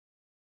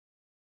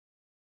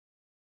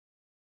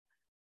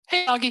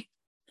Hey, Augie.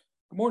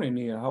 Good morning,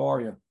 Nia. How are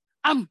you?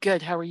 I'm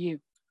good. How are you?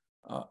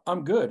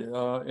 I'm good.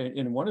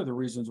 And one of the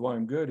reasons why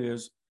I'm good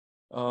is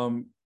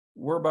um,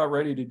 we're about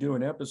ready to do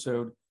an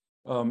episode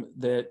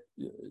that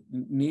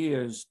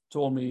Nia has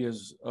told me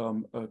is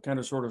a kind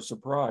of sort of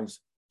surprise.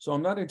 So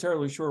I'm not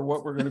entirely sure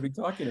what we're going to be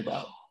talking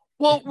about.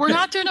 Well, we're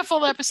not doing a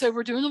full episode.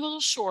 We're doing a little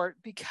short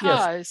Yes,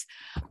 because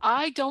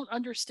I don't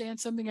understand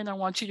something and I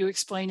want you to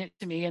explain it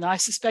to me. And I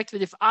suspect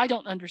that if I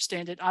don't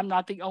understand it, I'm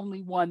not the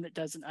only one that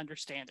doesn't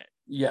understand it.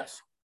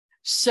 yes,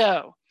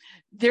 So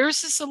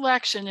there's this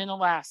election in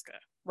Alaska,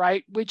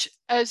 right? Which,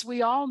 as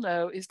we all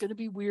know, is going to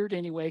be weird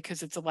anyway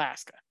because it's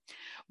Alaska.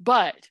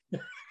 But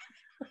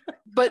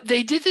but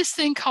they did this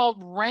thing called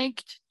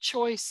ranked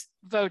choice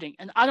voting,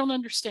 and I don't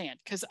understand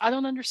because I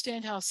don't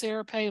understand how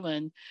Sarah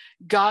Palin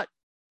got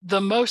the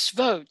most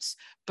votes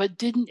but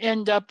didn't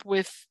end up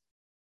with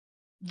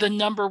the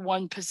number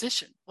one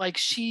position. Like,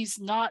 she's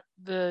not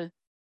the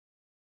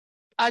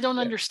I don't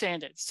yeah.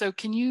 understand it. So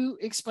can you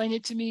explain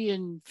it to me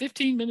in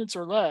 15 minutes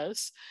or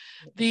less?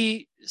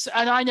 And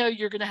I know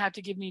you're going to have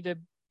to give me the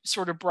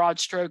sort of broad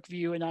stroke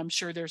view, and I'm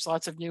sure there's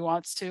lots of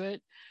nuance to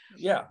it,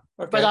 Yeah.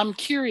 but Okay. I'm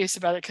curious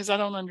about it because I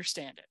don't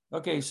understand it.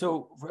 Okay.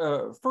 So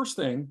first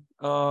thing,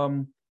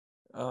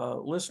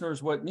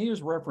 listeners, what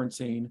Nia's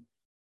referencing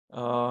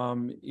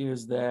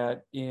is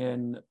that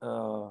in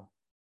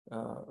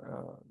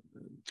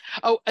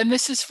Oh, and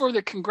this is for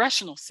the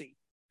congressional seat.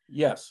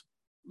 yes,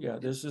 yeah,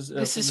 this is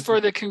This for is the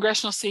for the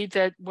congressional seat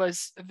that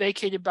was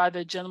vacated by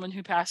the gentleman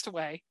who passed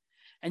away.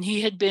 And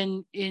he had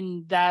been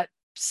in that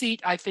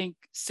seat, I think,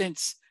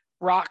 since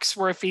rocks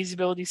were a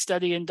feasibility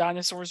study and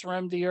dinosaurs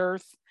roamed the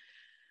earth.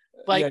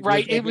 Like, yeah, you're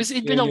right. talking,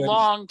 It'd yeah, been a yeah,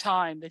 long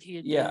time that he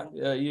had yeah.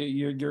 been.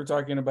 You're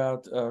talking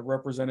about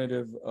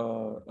Representative.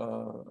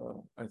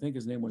 I think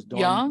his name was Don.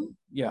 Young.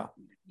 Yeah.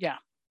 Yeah.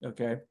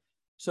 Okay.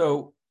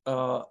 So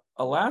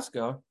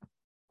Alaska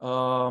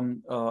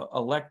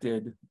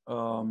elected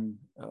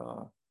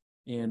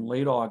in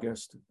late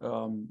August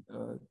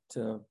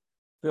to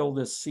fill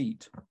this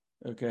seat.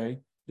 Okay,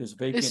 this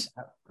This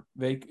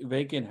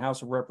vacant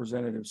House of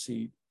Representatives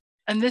seat.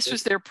 and this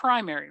was their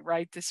primary,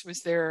 right? This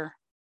was their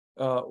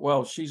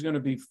Well, she's going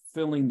to be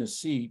filling the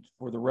seat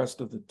for the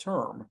rest of the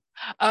term,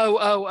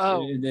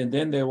 oh. and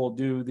then they will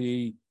do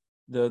the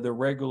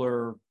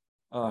regular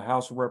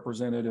House of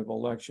Representative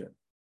election.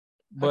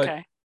 But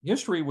Okay.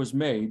 history was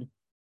made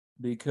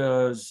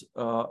because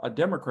a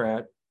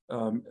Democrat,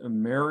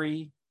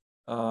 Mary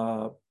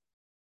uh,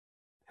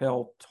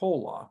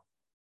 Peltola,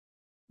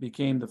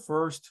 became the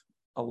first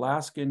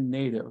Alaskan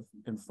native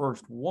and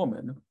first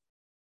woman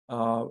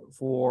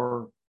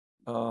for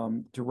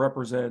to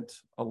represent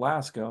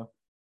Alaska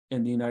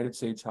in the United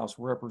States House of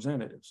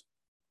Representatives.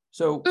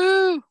 So,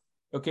 Ooh.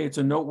 okay, it's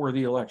a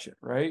noteworthy election,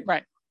 right?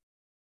 Right.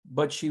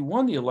 But she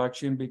won the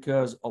election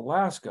because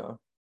Alaska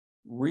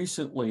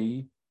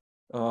recently,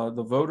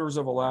 the voters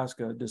of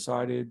Alaska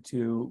decided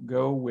to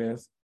go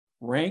with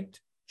ranked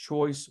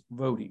choice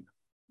voting.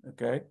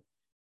 Okay.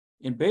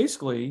 And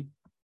basically,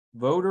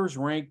 voters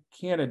rank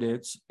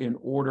candidates in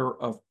order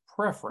of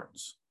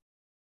preference.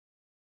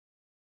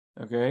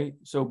 Okay.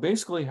 So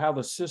basically, how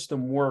the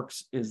system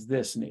works is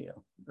this, Nia,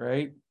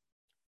 right?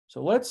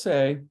 So let's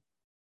say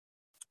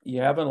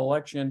you have an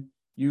election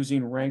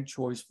using ranked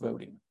choice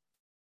voting.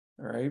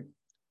 All right.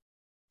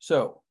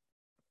 So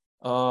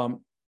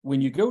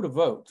when you go to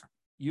vote,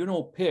 you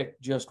don't pick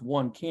just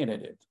one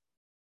candidate.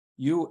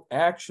 You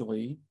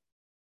actually,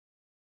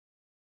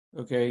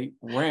 okay,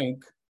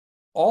 rank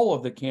all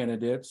of the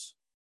candidates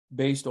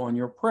based on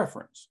your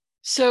preference.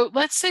 So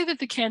let's say that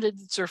the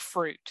candidates are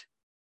fruit.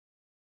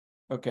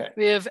 Okay.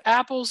 We have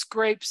apples,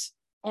 grapes,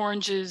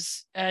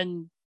 oranges,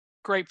 and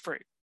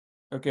grapefruit.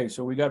 Okay.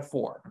 So we got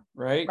four,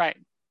 right? Right.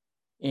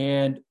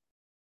 And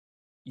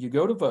you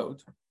go to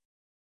vote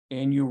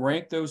and you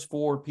rank those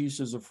four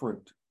pieces of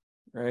fruit,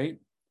 right?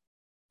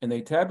 And they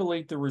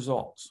tabulate the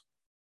results.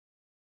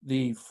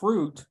 The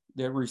fruit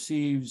that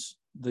receives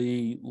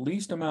the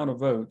least amount of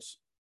votes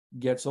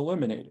gets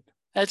eliminated.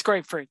 That's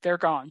grapefruit. They're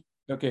gone.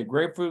 Okay,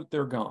 grapefruit,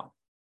 they're gone.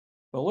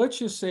 But let's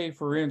just say,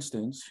 for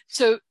instance,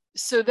 So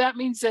that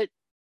means that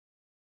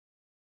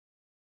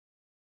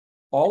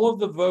all of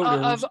the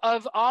voters,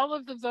 of all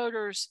of the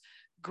voters,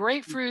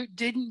 grapefruit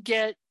didn't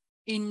get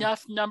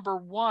enough number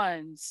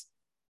ones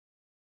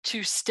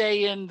to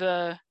stay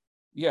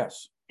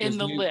yes, in because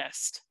the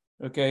list.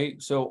 okay,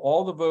 so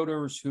all the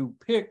voters who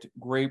picked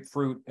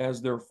grapefruit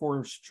as their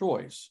first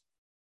choice,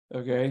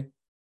 okay,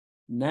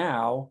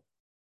 now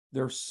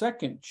their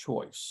second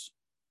choice,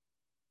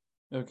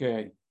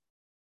 okay,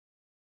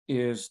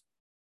 is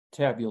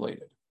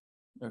tabulated,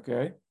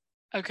 okay?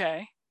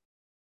 Okay.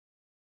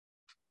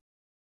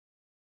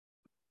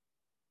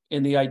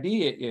 And the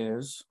idea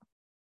is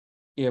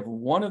if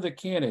one of the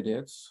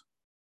candidates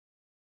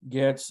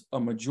gets a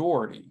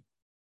majority,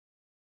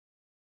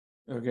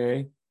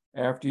 okay,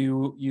 after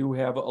you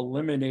have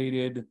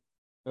eliminated,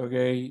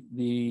 okay,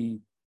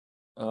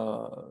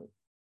 uh,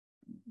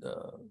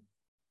 the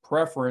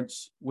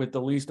preference with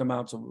the least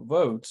amounts of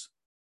votes,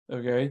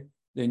 okay,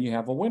 then you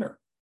have a winner.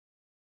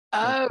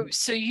 Oh, Okay?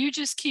 so you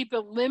just keep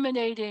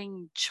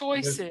eliminating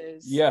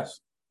choices Yes,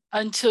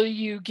 until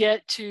you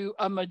get to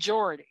a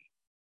majority.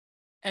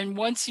 And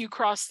once you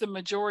cross the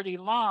majority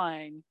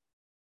line,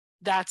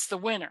 that's the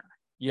winner.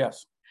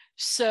 yes.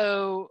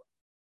 So,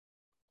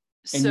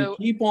 And you so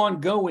keep on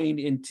going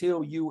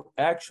until you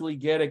actually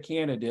get a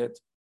candidate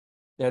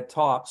that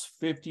tops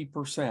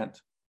 50%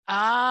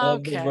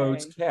 of the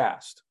votes okay.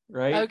 cast,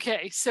 right?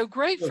 Okay. So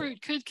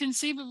grapefruit could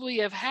conceivably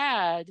have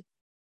had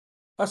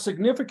A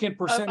significant a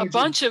percentage of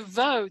bunch of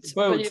votes,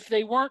 but votes. if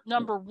they weren't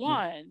number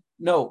one,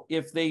 No,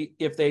 if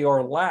they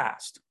are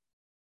last.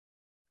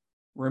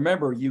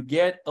 Remember, you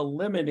get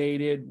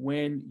eliminated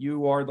when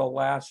you are the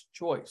last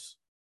choice,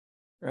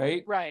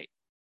 right? right.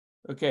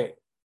 Okay.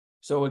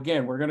 So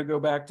again, we're going to go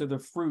back to the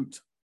fruit,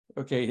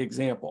 okay,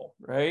 example,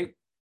 right?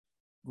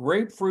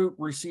 Grapefruit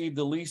received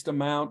the least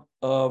amount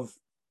of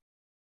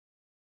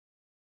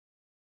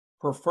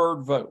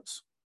preferred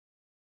votes,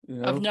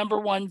 Of number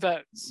one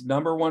votes.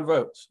 number one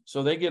votes.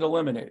 So they get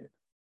eliminated.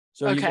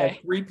 So you got Okay.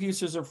 3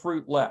 pieces of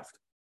fruit left.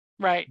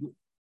 Right.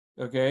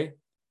 Okay.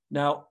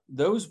 Now,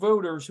 those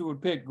voters who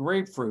would pick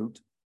grapefruit,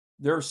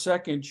 their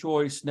second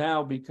choice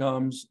now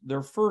becomes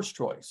their first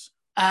choice.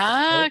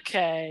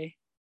 Okay.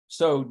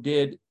 So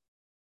did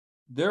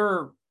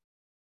their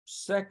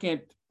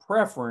second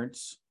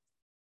preference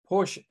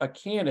push a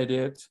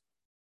candidate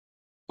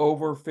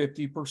over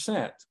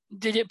 50%?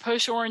 Did it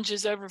push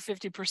oranges over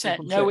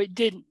 50%? No, 50%. it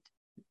didn't.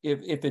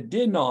 If it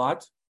did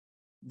not,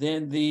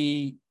 then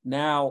the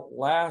now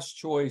last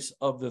choice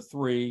of the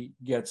 3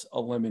 gets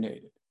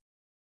eliminated.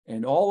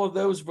 And all of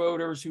those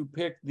voters who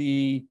picked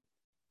the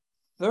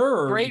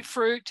third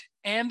Grapefruit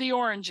and the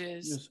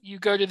oranges, you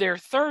go to their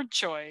third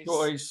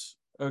choice,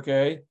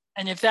 okay,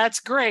 And if that's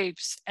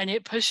grapes and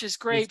it pushes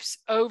grapes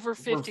over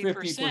for 50%,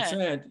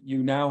 50%,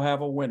 you now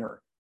have a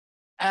winner.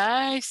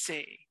 I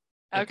see.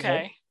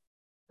 Okay.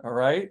 All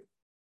right.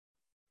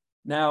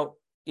 Now,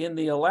 in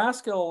the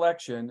Alaska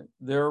election,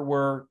 there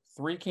were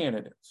 3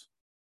 candidates.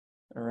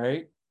 All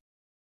right.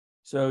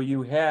 So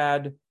you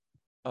had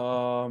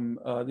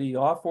the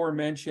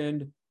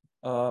aforementioned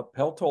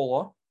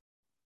Peltola.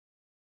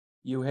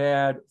 You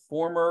had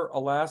former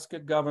Alaska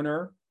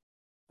governor,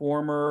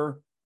 former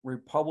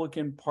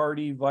Republican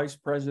Party vice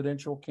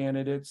presidential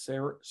candidate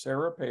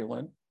Sarah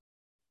Palin.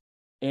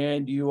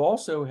 And you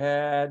also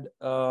had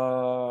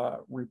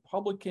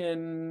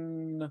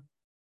Republican,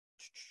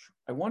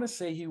 I want to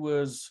say he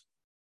was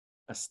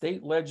a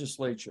state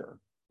legislator,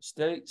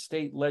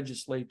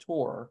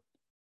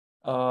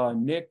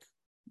 Nick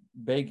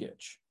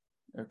Begich.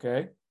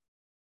 Okay.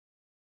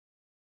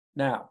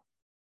 Now,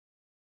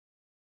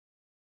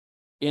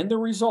 in the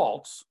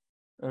results,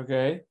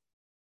 okay,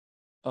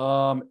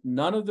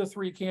 none of the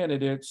 3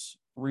 candidates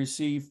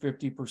received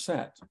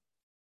 50%,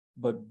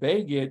 but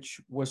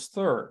Begich was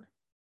third.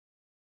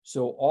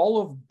 So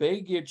all of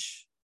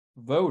Begich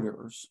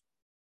voters,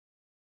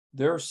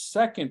 their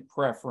second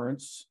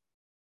preference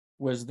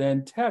was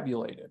then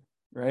tabulated,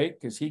 right?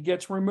 Because he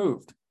gets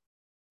removed,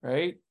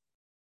 right?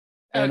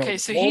 And okay,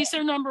 so he's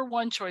their number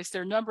one choice.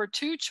 Their number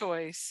 2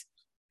 choice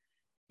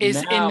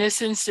is now, in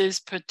this instance,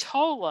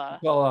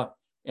 Peltola.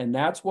 And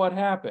that's what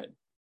happened.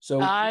 So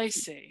I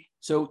see.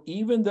 So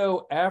even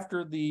though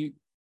after the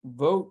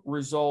vote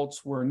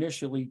results were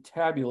initially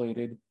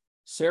tabulated,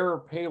 Sarah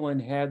Palin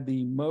had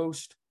the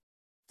most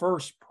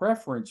first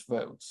preference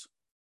votes,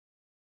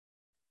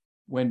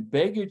 when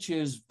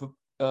Begich's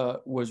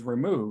was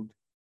removed,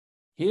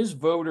 his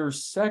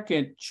voters'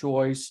 second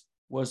choice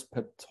was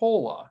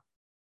Peltola,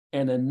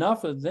 and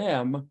enough of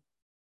them,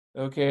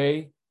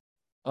 okay,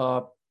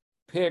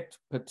 picked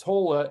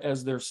Peltola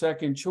as their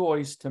second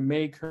choice to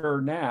make her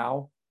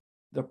now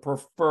the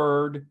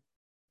preferred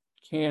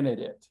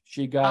candidate.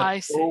 She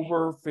got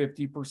over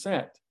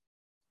 50%.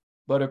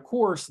 But of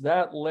course,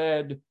 that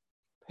led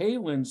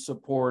Palin's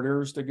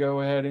supporters to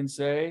go ahead and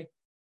say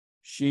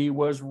she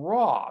was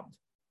robbed.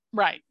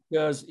 Right.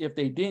 Because if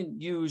they didn't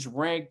use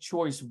ranked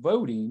choice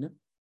voting,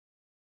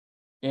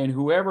 and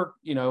whoever,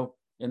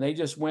 and they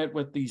just went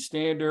with the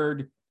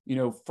standard,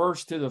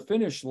 first to the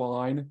finish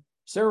line,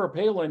 Sarah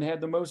Palin had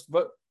the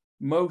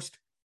most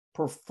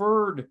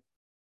preferred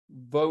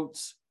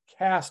votes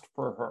cast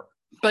for her.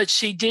 But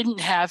she didn't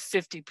have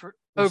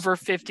over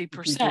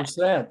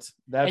 50%.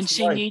 And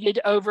she needed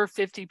over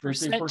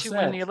 50% to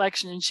win the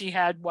election. And she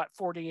had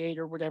 48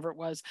 or whatever it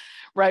was,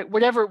 right?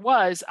 Whatever it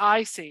was,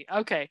 I see.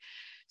 Okay.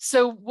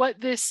 So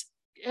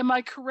am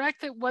I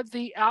correct that what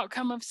the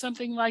outcome of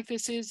something like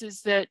this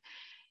is that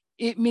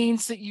it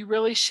means that you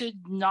really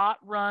should not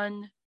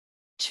run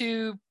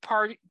two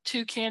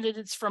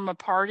candidates from a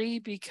party,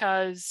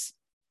 because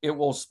it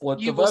will split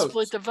the vote.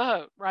 Split the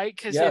vote, right?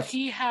 Because if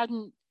he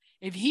hadn't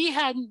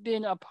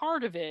been a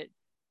part of it,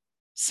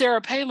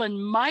 Sarah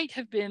Palin might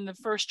have been the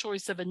first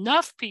choice of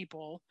enough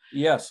people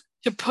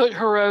to put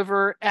her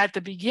over at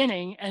the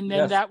beginning, and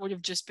then that would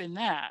have just been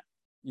that.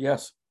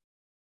 Yes.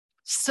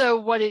 So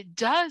what it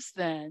does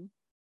then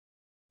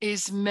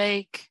is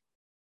make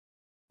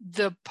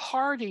the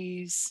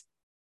parties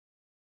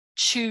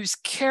choose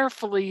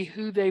carefully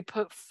who they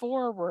put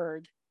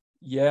forward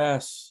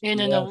Yes. in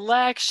an Yes.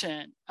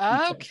 election.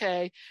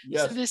 Okay.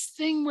 Yes. So this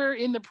thing where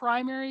in the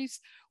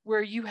primaries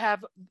where you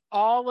have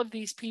all of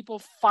these people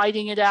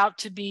fighting it out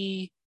to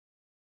be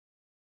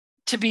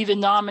the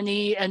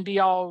nominee and be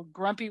all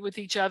grumpy with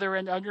each other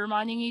and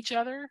undermining each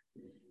other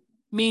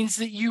means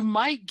that you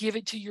might give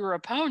it to your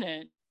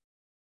opponent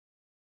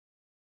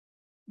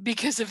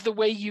because of the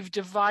way you've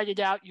divided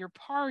out your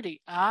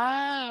party.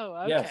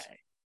 Oh, okay. Yes.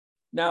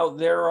 Now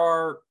there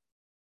are.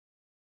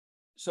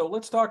 So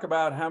let's talk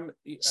about how.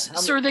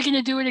 So are they going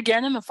to do it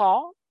again in the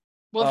fall?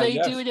 Will they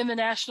yes. do it in the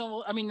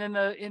national? I mean,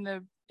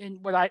 in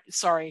what I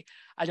sorry,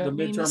 I don't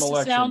mean this to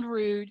election. sound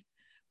rude,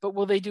 but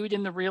will they do it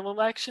in the real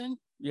election?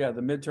 Yeah,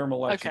 the midterm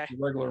election, Okay.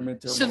 the regular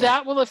midterm. So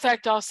that will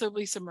affect also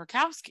Lisa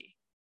Murkowski.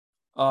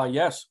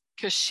 Yes.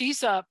 Because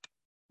she's up.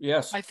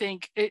 Yes. I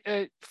think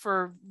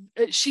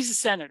she's a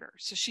senator,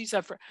 so she's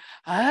up for.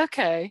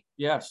 Okay.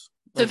 Yes.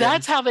 So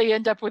that's how they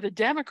end up with a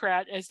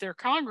Democrat as their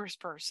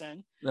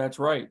congressperson. That's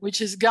right. Which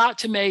has got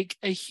to make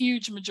a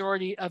huge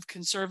majority of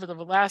conservative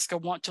Alaska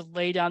want to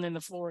lay down in the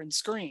floor and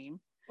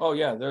scream. Oh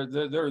yeah,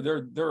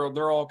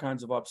 they're all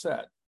kinds of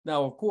upset.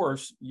 Now, of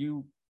course,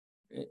 you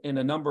and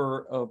a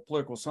number of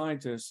political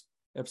scientists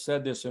have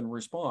said this in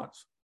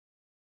response.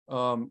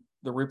 The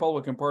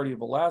Republican Party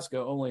of Alaska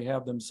only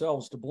have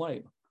themselves to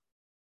blame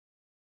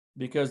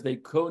because they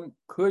could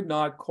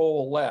not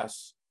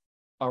coalesce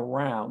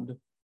around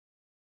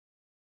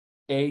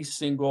a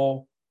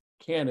single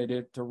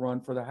candidate to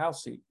run for the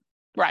House seat.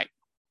 Right.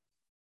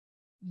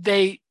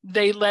 They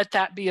let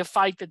that be a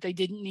fight that they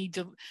didn't need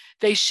to.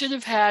 They should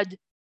have had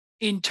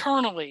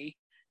internally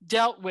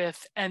dealt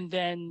with and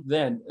then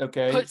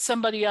put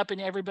somebody up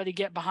and everybody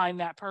get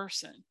behind that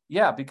person.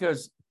 Yeah,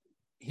 because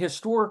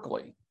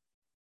historically,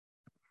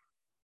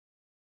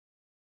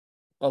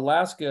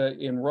 Alaska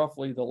in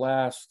roughly the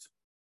last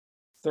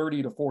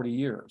 30 to 40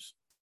 years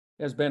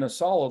has been a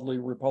solidly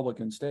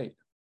Republican state.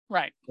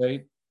 Right.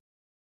 Right.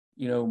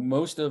 You know,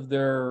 most of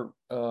their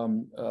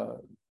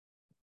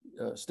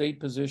state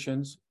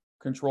positions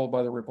controlled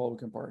by the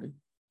Republican Party.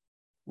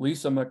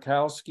 Lisa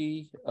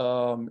Murkowski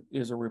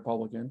is a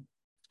Republican.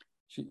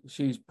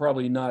 She's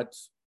probably not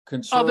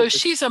conservative. Although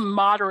she's a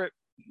moderate.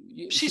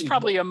 She's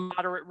probably a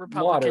moderate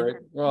Republican.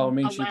 Moderate. Well, I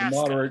mean, she's a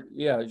moderate.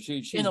 Yeah,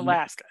 she's in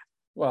Alaska.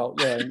 Well,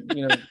 yeah,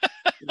 you know,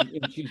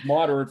 she's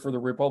moderate for the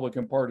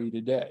Republican Party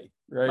today,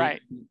 right?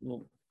 Right.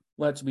 Well,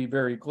 let's be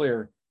very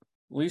clear.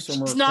 Lisa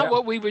She's not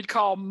what we would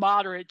call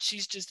moderate.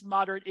 She's just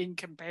moderate in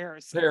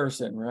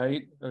comparison.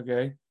 Right?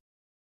 Okay.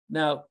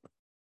 Now,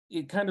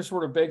 it kind of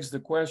sort of begs the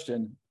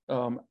question,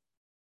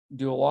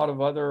 do a lot of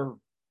other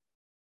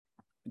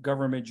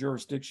government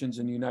jurisdictions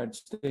in the United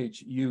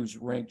States use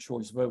ranked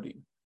choice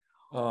voting?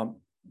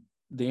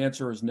 The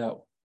answer is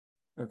no.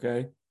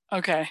 Okay.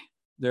 Okay.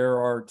 There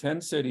are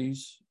 10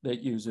 cities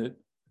that use it.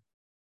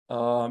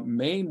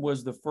 Maine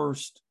was the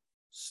first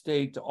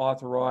state to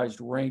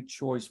authorize ranked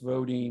choice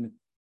voting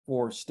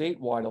for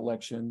statewide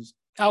elections.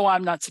 Oh,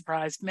 I'm not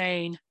surprised.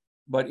 Maine.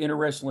 But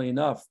interestingly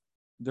enough,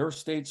 their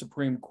state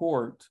Supreme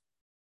Court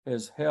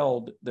has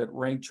held that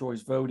ranked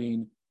choice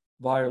voting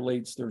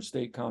violates their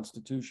state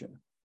constitution.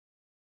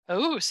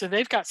 Oh, so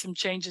they've got some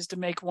changes to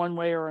make one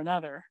way or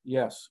another.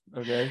 Yes.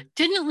 Okay.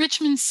 Didn't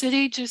Richmond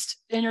City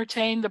just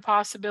entertain the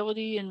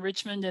possibility in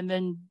Richmond and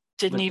then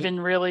didn't even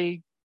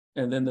really?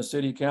 And then the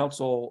city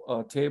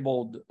council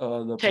tabled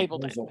the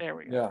proposal. It. There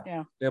we go.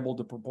 Yeah. Tabled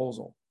the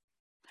proposal.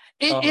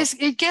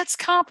 It gets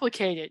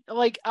complicated.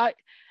 Like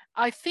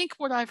I think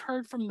what I've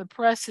heard from the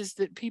press is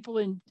that people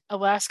in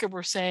Alaska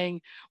were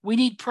saying we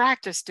need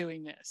practice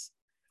doing this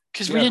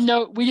because we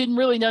didn't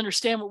really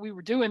understand what we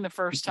were doing the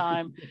first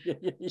time.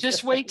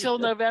 Just wait till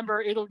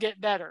November, it'll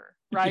get better,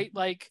 right?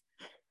 Like,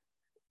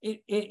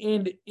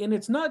 and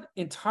it's not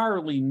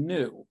entirely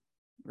new,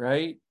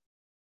 right?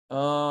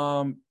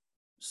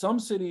 Some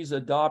cities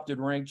adopted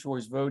ranked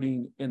choice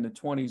voting in the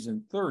 20s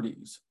and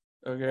 30s,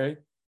 okay?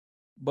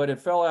 But it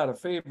fell out of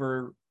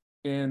favor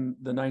in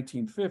the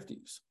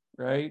 1950s,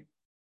 right?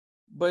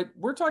 But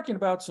we're talking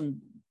about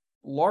some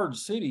large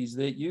cities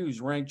that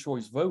use ranked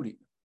choice voting.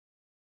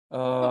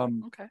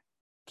 Okay.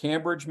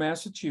 Cambridge,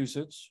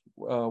 Massachusetts,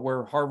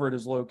 where Harvard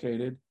is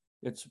located.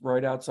 It's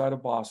right outside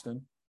of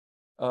Boston.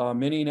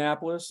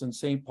 Minneapolis and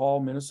St.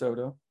 Paul,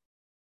 Minnesota.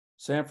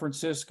 San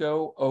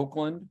Francisco,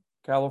 Oakland,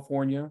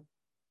 California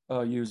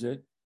use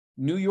it.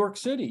 New York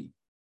City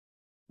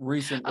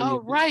recently.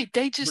 Oh, right.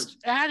 They just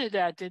added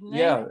that, didn't they?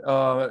 Yeah.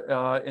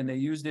 And they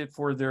used it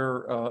for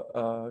their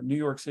New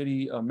York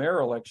City mayor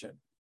election.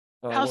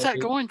 How's that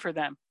going for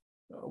them?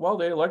 Well,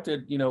 they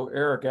elected,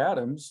 Eric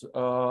Adams,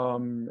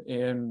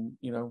 and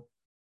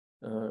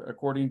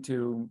according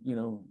to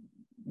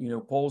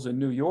polls in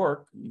New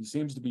York, he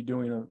seems to be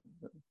doing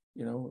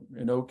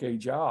an okay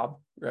job,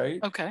 right?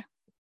 Okay.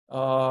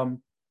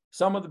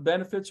 Some of the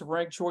benefits of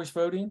ranked choice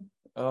voting,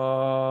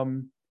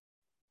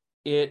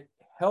 it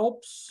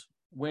helps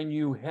when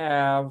you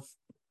have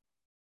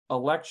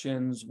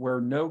elections where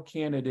no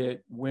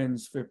candidate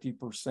wins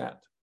 50%,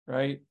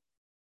 right?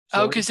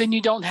 So because then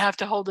you don't have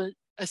to hold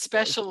a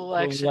special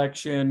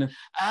election.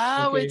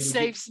 Oh, Okay. it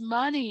saves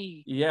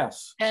money.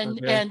 Yes.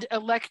 And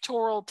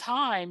electoral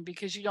time,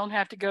 because you don't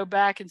have to go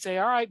back and say,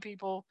 all right,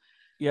 people,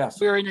 yes,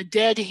 we're in a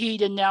dead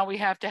heat and now we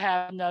have to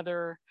have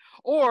another,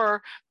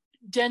 or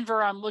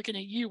Denver, I'm looking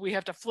at you, we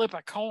have to flip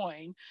a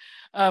coin,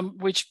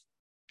 which,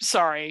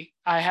 sorry,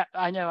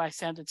 I know I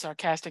sounded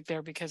sarcastic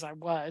there because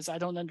I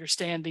don't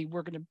understand the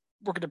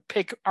we're going to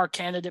pick our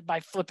candidate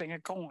by flipping a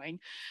coin.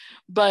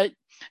 But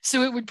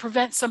so it would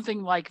prevent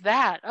something like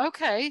that.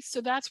 Okay, so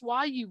that's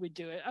why you would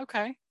do it.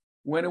 Okay.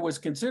 When it was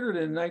considered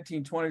in the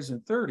 1920s and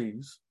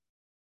 30s,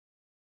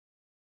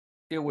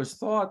 it was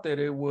thought that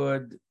it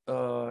would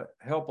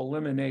help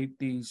eliminate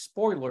the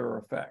spoiler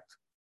effect.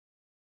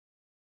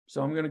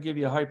 So I'm going to give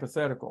you a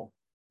hypothetical.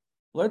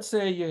 Let's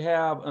say you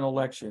have an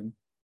election,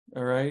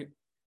 all right,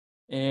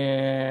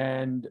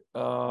 and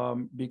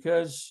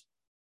because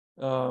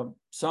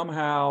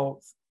somehow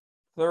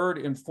third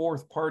and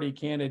fourth party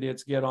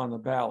candidates get on the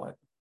ballot,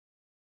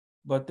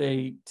 but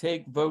they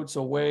take votes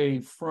away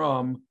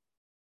from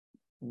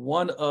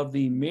one of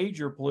the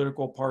major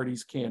political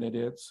parties'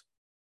 candidates,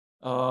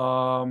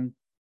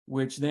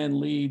 which then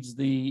leads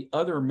the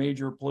other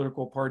major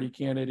political party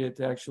candidate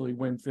to actually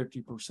win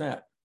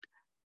 50%.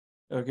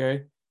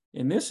 Okay.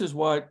 And this is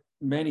what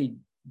many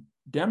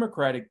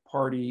Democratic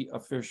Party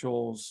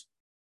officials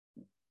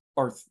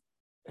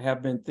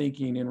have been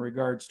thinking in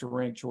regards to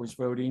ranked choice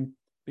voting,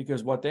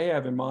 because what they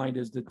have in mind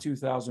is the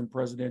 2000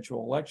 presidential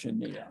election,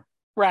 Nia.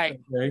 Right.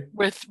 Okay.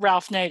 With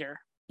Ralph Nader.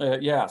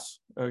 Yes.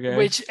 Okay.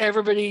 Which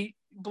everybody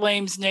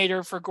blames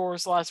Nader for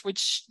Gore's loss,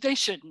 which they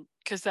shouldn't,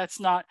 because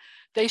that's not,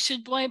 they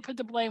should put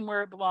the blame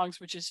where it belongs,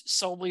 which is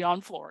solely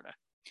on Florida.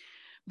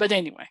 But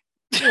anyway.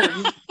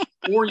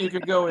 Or you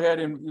could go ahead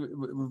and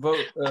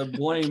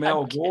blame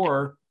Al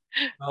Gore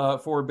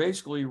for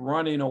basically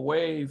running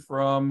away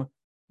from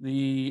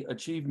the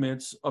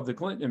achievements of the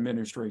Clinton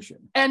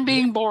administration. And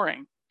being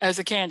boring as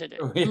a candidate.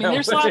 I mean,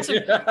 there's lots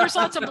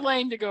of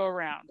blame to go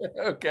around.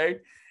 Okay.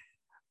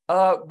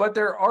 But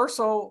there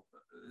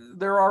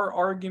are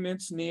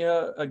arguments,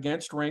 Nia,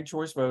 against ranked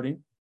choice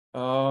voting.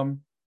 And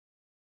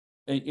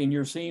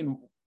you're seeing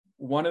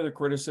one of the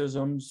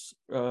criticisms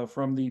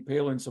from the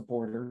Palin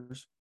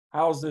supporters.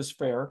 How's this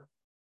fair?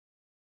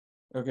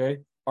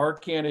 Okay. Our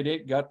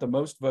candidate got the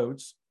most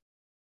votes.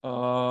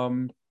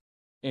 And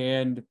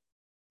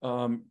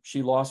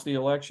she lost the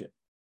election.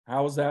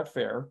 How is that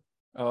fair?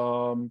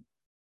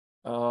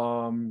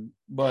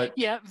 But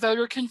yeah,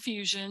 voter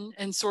confusion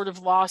and sort of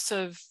loss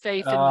of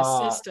faith in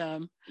the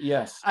system.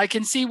 Yes, I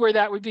can see where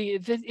that would be.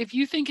 If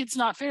you think it's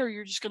not fair,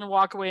 you're just going to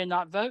walk away and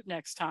not vote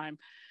next time.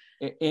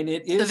 And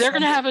it is. So they're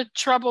going to have a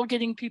trouble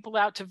getting people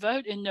out to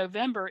vote in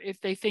November if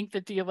they think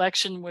that the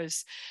election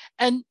was,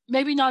 and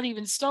maybe not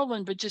even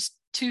stolen, but just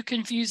too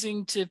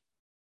confusing to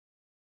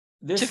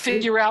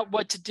figure out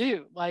what to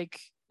do. Like,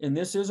 and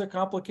this is a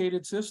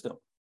complicated system,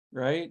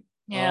 right?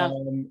 Yeah.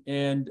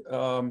 And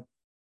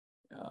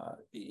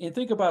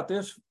think about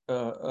this,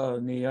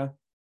 Nia.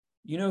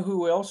 You know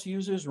who else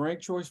uses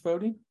ranked choice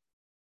voting?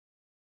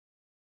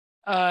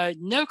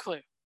 No clue.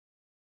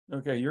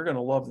 Okay, you're going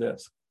to love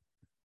this.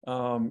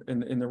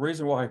 And the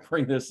reason why I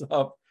bring this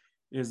up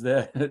is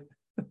that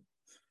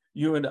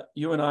you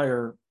and I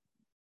are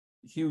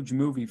huge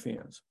movie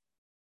fans.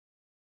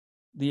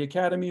 The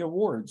Academy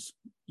Awards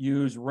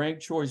use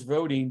ranked choice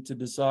voting to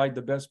decide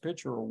the Best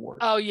Picture award.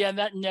 Oh yeah,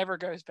 that never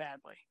goes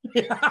badly.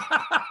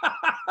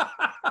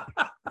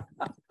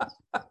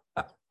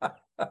 I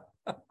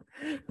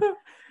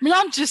mean,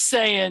 I'm just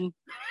saying,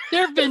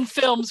 there have been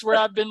films where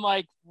I've been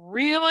like,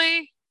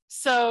 really?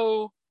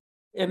 So.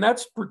 And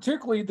that's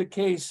particularly the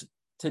case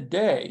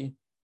today,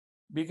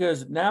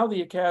 because now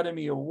the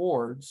Academy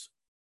Awards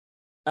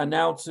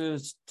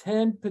announces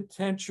 10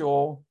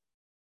 potential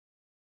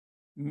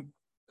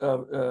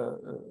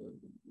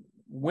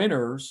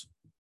winners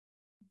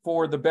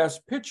for the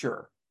Best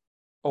Picture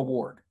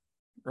award,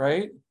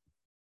 right?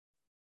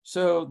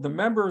 So the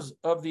members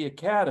of the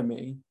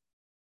Academy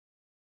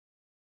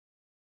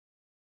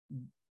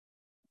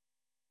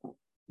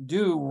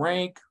do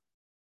rank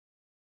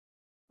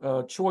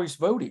choice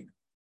voting.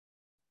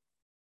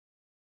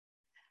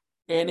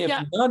 And if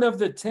none of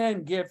the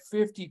 10 get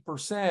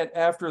 50%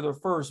 after the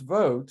first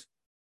vote,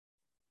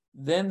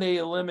 then they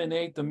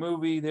eliminate the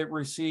movie that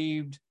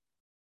received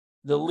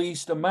the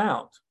least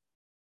amount.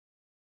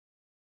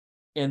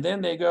 And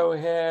then they go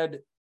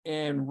ahead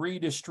and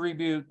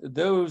redistribute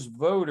those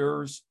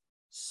voters'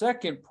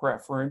 second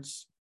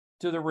preference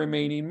to the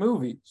remaining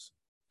movies.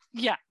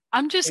 Yeah,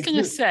 I'm just going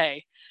to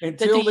say that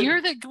the year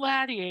that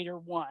Gladiator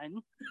won,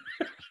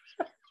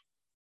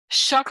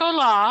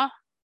 Chocolat,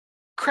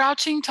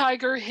 Crouching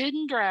Tiger,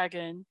 Hidden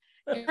Dragon,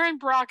 Erin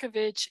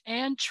Brockovich,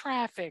 and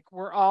Traffic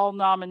were all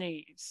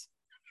nominees.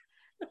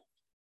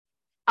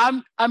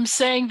 I'm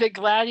saying that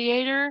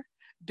Gladiator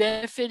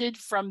benefited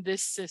from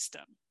this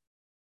system.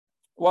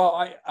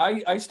 Well,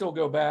 I still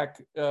go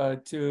back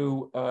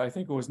to I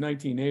think it was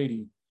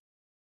 1980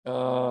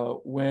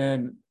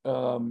 when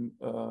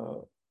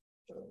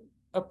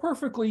a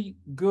perfectly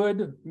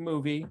good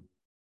movie,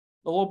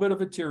 a little bit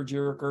of a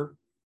tearjerker,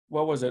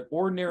 what was it?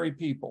 Ordinary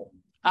People.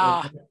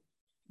 Ah,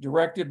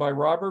 Directed by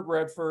Robert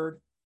Redford.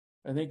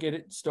 I think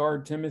it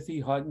starred Timothy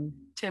Hutton.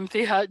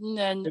 Timothy Hutton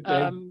and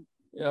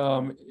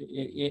Okay.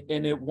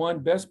 And it won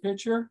Best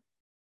Picture.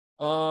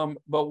 But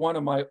one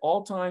of my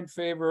all-time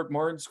favorite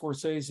Martin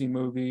Scorsese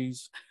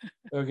movies,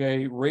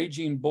 okay,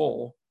 Raging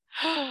Bull,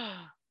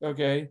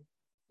 okay,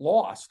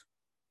 lost.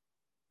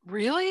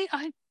 really?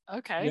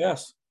 Okay.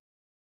 Yes.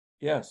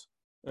 Yes.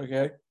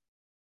 Okay.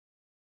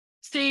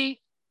 See,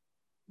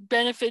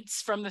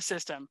 benefits from the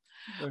system.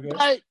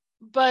 Okay.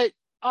 But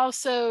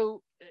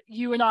also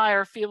you and I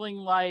are feeling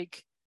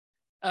like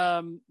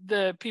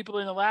the people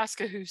in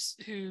Alaska who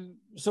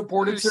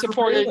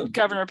Supported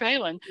Governor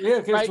Palin,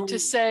 yeah, right? To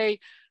say,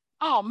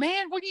 oh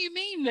man, what do you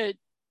mean that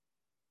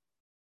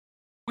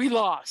we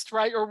lost,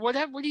 right? Or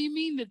whatever. What do you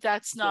mean that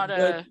that's not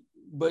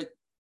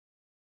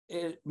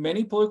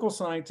many political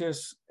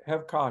scientists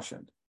have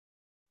cautioned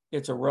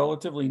it's a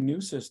relatively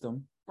new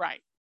system.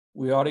 Right.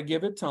 We ought to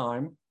give it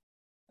time.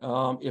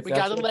 If we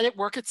got to let it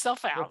work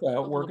itself out.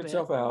 Work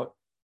itself out.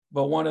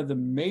 But one of the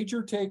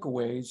major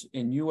takeaways,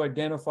 and you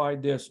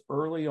identified this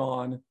early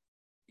on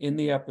in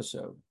the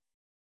episode,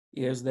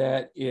 is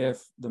that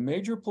if the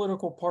major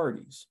political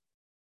parties,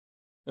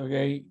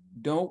 okay,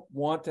 don't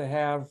want to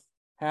have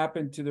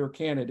happen to their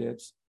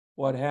candidates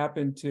what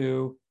happened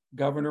to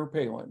Governor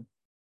Palin,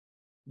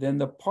 then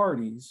the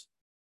parties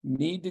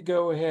need to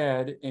go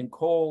ahead and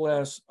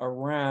coalesce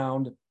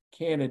around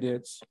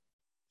candidates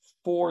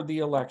for the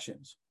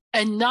elections.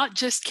 And not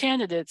just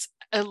candidates,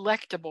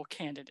 electable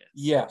candidates.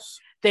 Yes.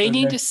 They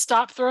need to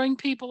stop throwing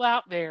people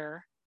out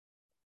there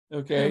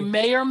who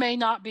may or may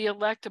not be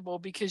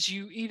electable because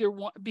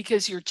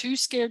because you're too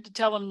scared to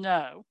tell them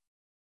no.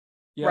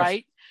 Yes.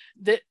 Right?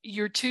 That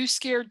you're too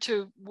scared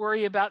to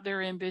worry about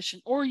their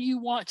ambition, or you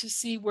want to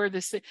see where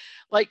this thing,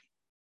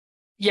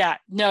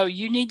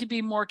 you need to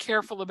be more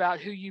careful about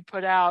who you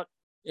put out.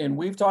 And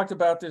we've talked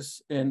about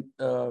this in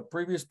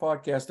previous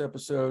podcast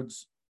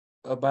episodes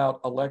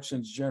about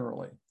elections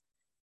generally.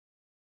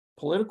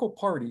 Political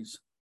parties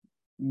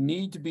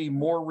need to be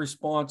more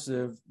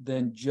responsive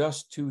than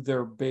just to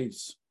their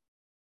base,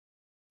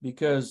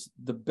 because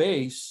the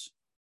base,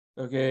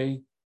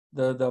 okay,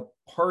 the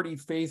party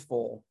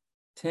faithful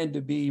tend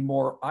to be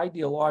more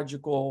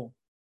ideologically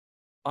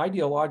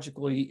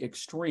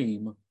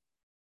extreme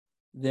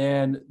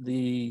than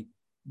the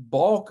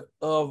bulk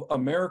of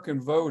American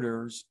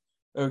voters,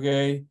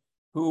 okay,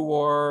 who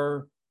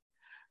are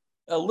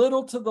a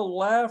little to the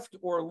left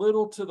or a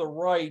little to the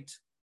right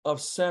of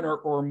center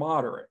or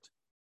moderate.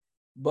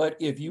 But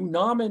if you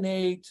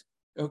nominate,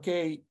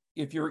 okay,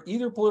 if you're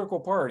either political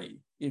party,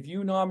 if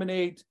you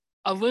nominate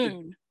a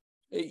loon,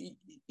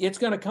 it's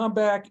going to come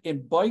back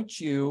and bite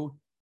you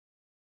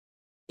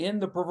in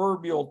the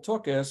proverbial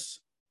tuchus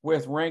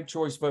with ranked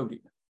choice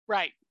voting.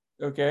 Right.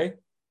 Okay.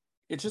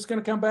 It's just going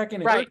to come back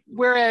and right.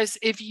 Whereas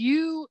if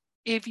you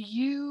were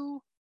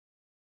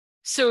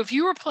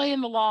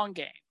playing the long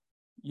game,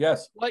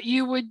 yes, what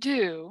you would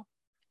do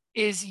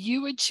is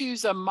you would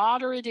choose a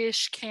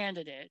moderate-ish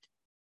candidate,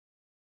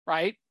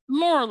 right?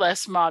 More or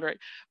less moderate,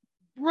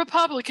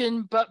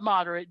 Republican but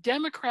moderate,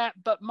 Democrat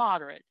but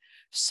moderate,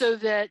 so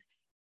that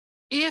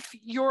if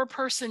your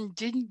person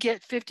didn't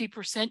get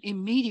 50%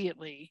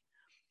 immediately,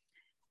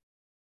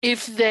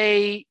 if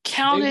they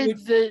counted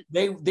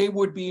they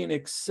would be an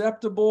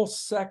acceptable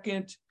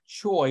second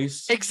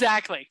choice.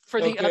 Exactly.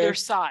 For the other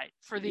side,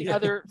 for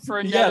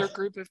another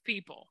group of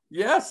people.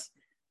 Yes.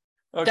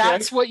 Okay.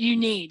 That's what you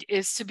need,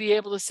 is to be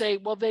able to say,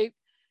 well, they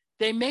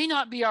may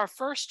not be our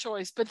first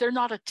choice, but they're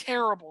not a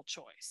terrible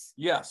choice.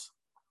 Yes.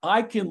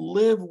 I can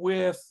live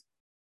with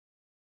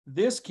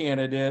this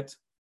candidate,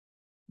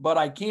 but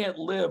I can't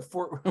live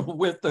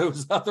with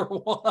those other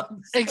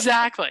ones.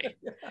 Exactly.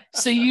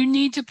 So you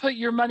need to put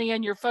your money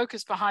and your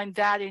focus behind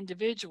that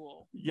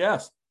individual.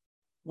 Yes.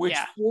 Which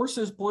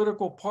forces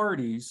political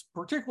parties,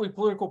 particularly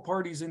political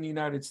parties in the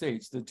United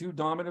States, the two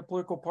dominant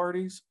political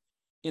parties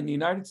in the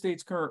United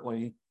States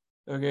currently,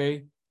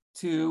 okay,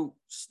 to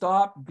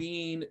stop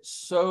being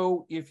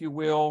so, if you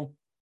will,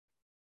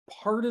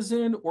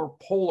 partisan or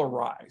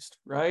polarized,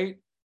 right?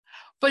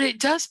 But it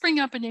does bring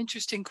up an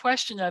interesting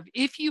question of,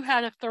 if you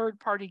had a third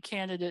party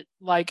candidate,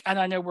 and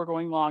I know we're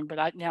going long,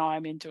 but now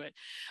I'm into it.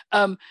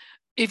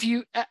 If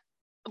you,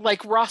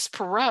 like Ross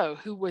Perot,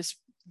 who was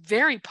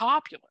very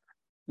popular,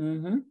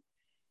 mm-hmm.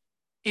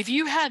 If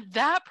you had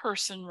that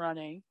person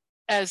running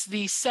as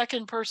the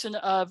second person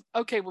of,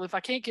 okay, well, if I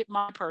can't get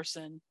my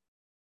person,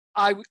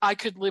 I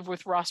could live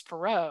with Ross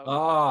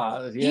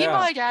Perot. He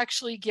might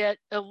actually get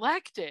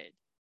elected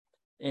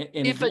and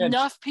if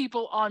enough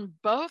people on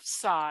both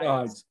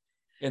sides.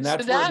 And so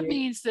that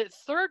means that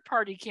third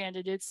party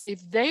candidates,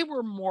 if they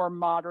were more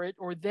moderate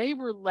or they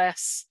were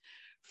less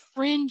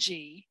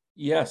fringy,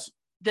 yes,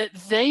 that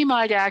they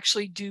might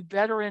actually do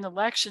better in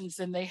elections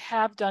than they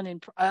have done in.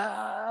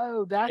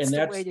 Oh, that's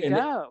the way to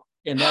go.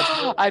 And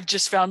that's I've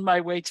just found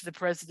my way to the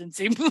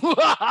presidency.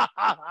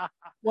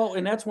 Well,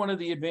 and that's one of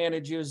the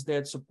advantages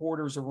that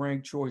supporters of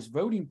ranked choice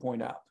voting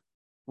point out.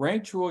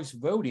 Ranked choice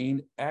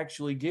voting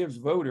actually gives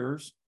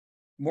voters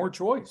more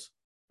choice.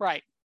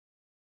 Right.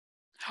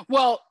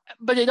 Well,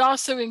 but it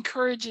also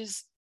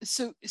encourages,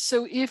 so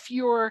if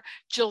you're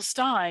Jill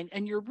Stein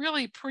and you're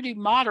really pretty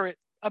moderate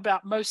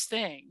about most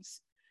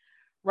things,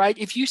 right?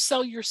 If you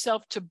sell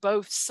yourself to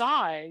both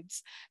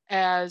sides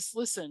as,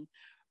 listen,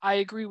 I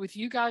agree with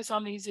you guys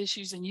on these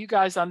issues and you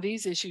guys on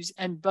these issues,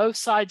 and both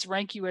sides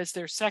rank you as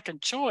their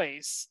second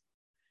choice,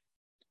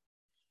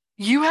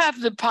 you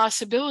have the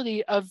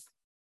possibility of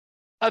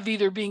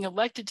either being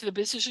elected to the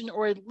position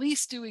or at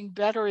least doing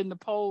better in the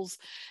polls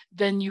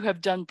than you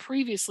have done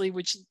previously,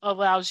 which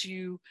allows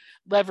you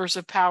levers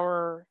of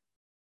power.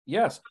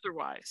 Yes.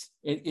 Otherwise.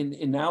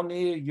 And now,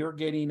 Nia, you're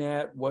getting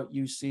at what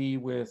you see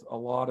with a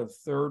lot of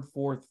third,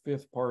 fourth,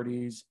 fifth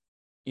parties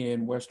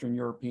in Western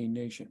European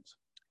nations.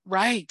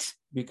 Right.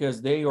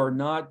 Because they are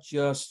not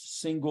just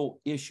single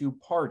issue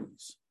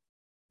parties.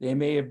 They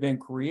may have been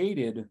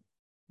created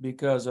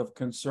because of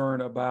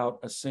concern about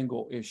a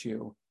single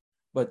issue,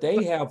 but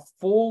they have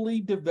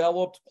fully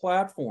developed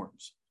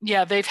platforms.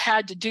 Yeah, they've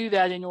had to do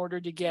that in order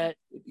to get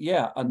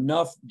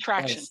enough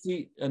traction,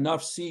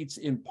 enough seats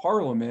in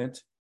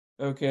parliament,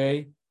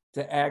 okay,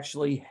 to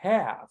actually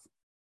have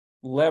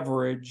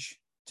leverage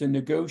to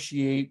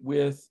negotiate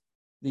with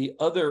the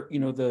other,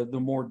 the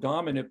more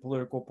dominant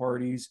political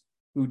parties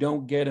who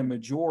don't get a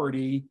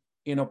majority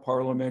in a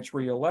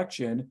parliamentary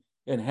election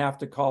and have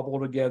to cobble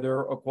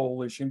together a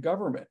coalition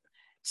government.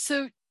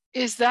 So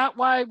is that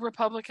why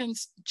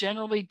Republicans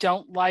generally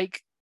don't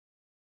like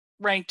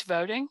ranked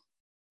voting?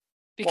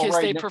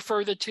 Because they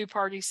prefer the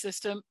two-party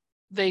system?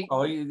 The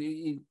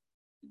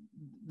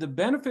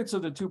benefits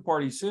of the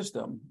two-party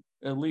system,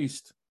 at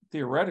least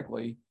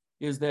theoretically,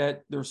 is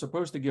that they're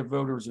supposed to give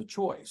voters a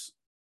choice.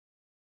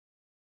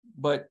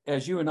 But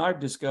as you and I've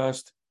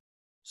discussed,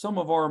 some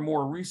of our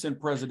more recent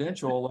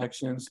presidential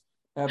elections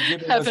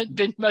haven't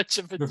been much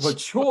of a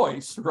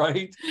choice,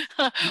 right?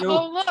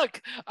 Oh,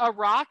 look, a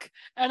rock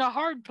and a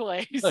hard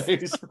place.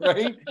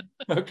 Right?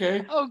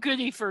 Okay. Oh,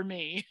 goody for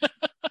me.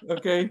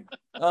 Okay.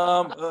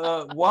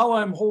 While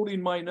I'm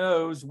holding my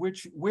nose,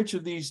 which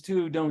of these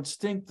two don't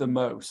stink the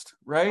most,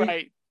 right?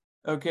 Right.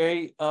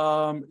 Okay.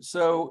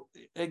 So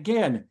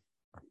again,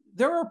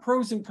 there are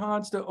pros and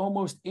cons to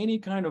almost any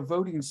kind of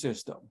voting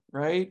system,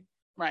 right?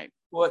 Right.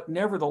 But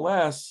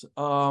nevertheless,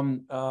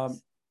 I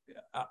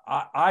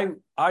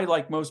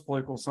like most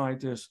political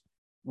scientists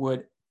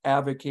would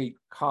advocate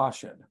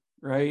caution,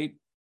 right?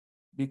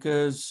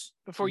 Because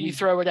before you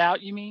throw it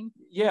out, you mean?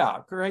 Yeah,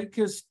 correct.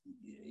 Because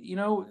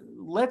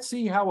let's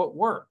see how it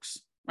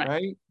works,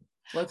 right?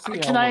 Let's see.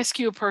 Can I ask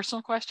you a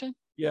personal question?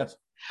 Yes.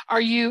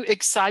 Are you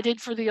excited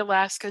for the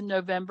Alaska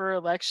November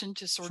election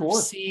to sort of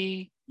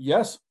see?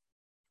 Yes.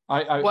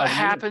 What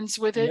happens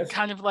with it? Yes.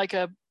 Kind of like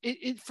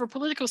for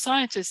political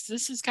scientists,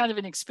 this is kind of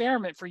an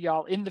experiment for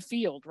y'all in the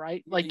field,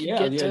 right? Like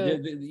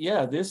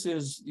this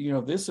is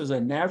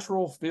a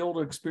natural field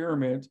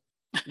experiment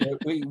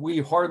that we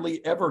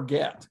hardly ever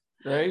get,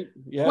 right?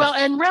 Yes. Well,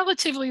 and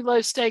relatively low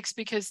stakes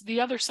because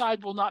the other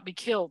side will not be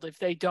killed if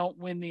they don't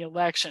win the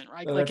election,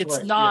 right? Like it's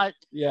right. Not.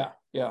 Yeah.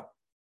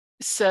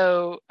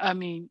 So, I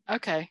mean,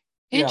 okay.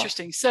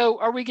 Interesting. Yeah. So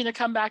are we going to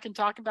come back and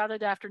talk about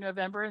it after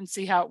November and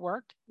see how it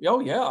worked? Oh,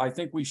 yeah, I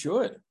think we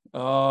should.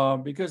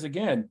 Because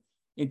again,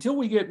 until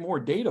we get more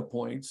data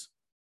points,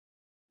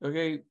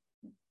 okay,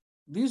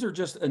 these are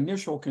just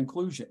initial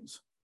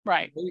conclusions.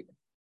 Right.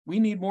 We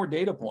need more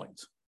data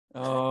points.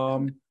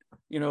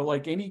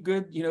 Like any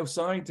good,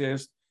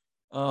 scientist,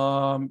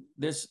 what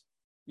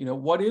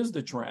is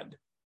the trend?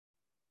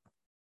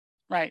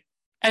 Right.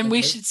 And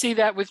we should see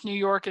that with New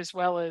York as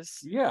well as.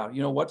 Yeah.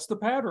 What's the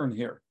pattern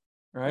here?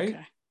 Right.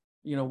 Okay.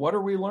 What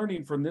are we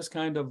learning from this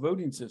kind of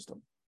voting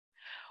system?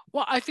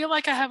 Well, I feel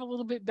like I have a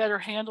little bit better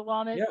handle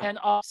on it. Yeah. And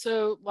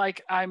also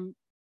I'm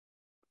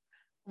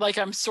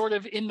sort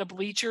of in the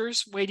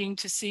bleachers waiting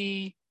to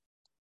see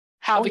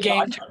how the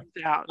game turns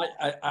out.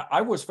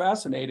 I was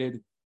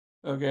fascinated.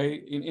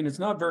 Okay. And it's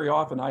not very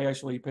often I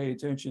actually pay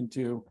attention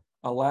to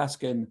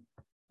Alaskan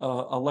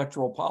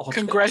electoral politics.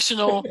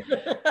 Congressional.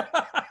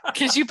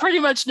 Because you pretty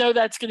much know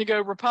that's going to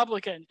go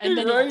Republican. And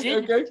then it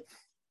didn't. Okay.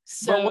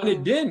 So, but when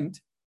it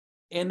didn't,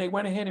 and they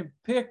went ahead and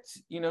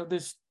picked,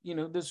 this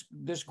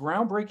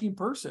groundbreaking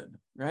person,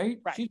 right?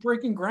 She's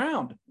breaking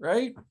ground,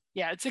 right?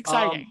 Yeah, it's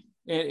exciting.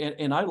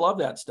 And I love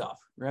that stuff,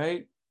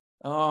 right?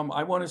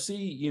 I want to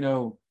see,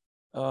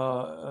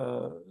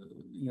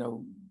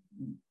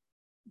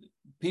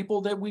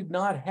 people that we've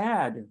not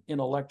had in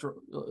elected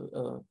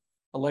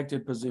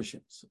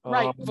positions.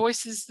 Right,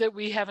 voices that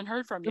we haven't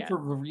heard from yet.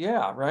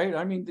 Yeah, right.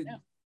 I mean,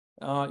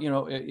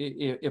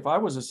 if I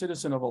was a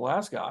citizen of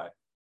Alaska,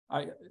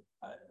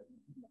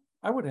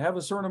 I would have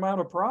a certain amount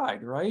of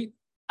pride, right?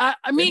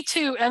 Me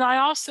too. And I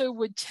also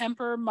would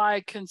temper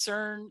my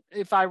concern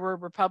if I were a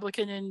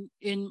Republican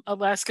in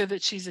Alaska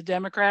that she's a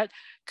Democrat,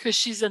 because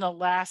she's an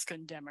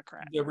Alaskan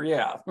Democrat.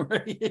 Yeah.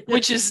 Right.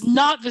 Which is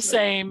not the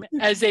same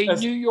as a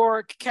New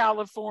York,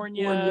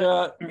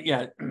 California,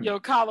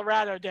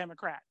 Colorado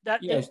Democrat.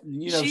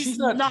 She's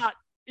not,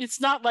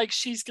 it's not like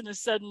she's going to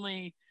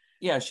suddenly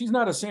Yeah, she's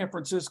not a San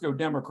Francisco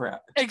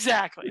Democrat.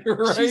 Exactly.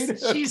 Right?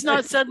 She's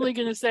not suddenly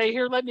going to say,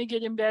 here, let me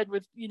get in bed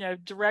with,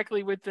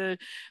 directly with the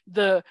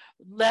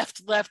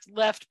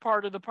left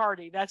part of the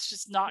party. That's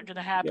just not going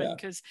to happen,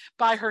 because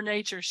by her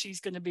nature,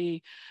 she's going to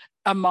be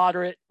a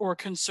moderate or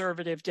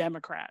conservative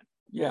Democrat.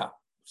 Yeah.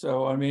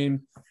 So, I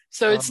mean,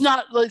 so it's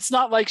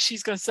not like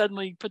she's going to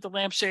suddenly put the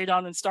lampshade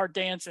on and start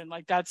dancing.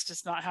 Like, that's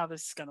just not how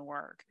this is going to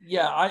work.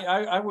 Yeah,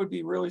 I would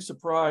be really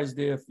surprised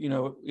if,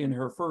 in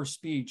her first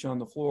speech on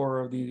the floor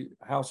of the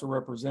House of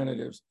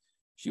Representatives,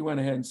 she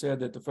went ahead and said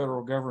that the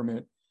federal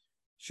government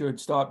should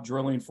stop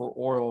drilling for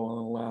oil in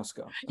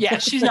Alaska. Yeah,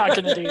 she's not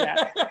going to do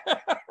that.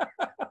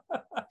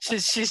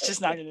 She's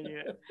just not going to do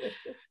it.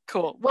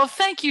 Cool. Well,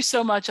 thank you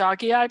so much,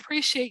 Augie. I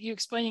appreciate you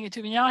explaining it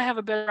to me. Now I have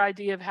a better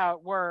idea of how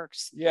it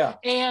works. Yeah.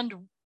 And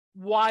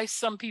why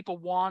some people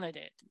wanted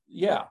it.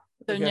 Yeah.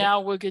 So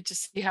now we'll get to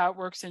see how it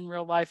works in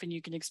real life, and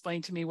you can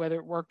explain to me whether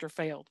it worked or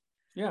failed.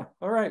 Yeah.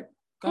 All right.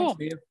 Cool. Thanks,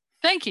 Mia.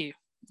 Thank you.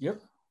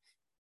 Yep.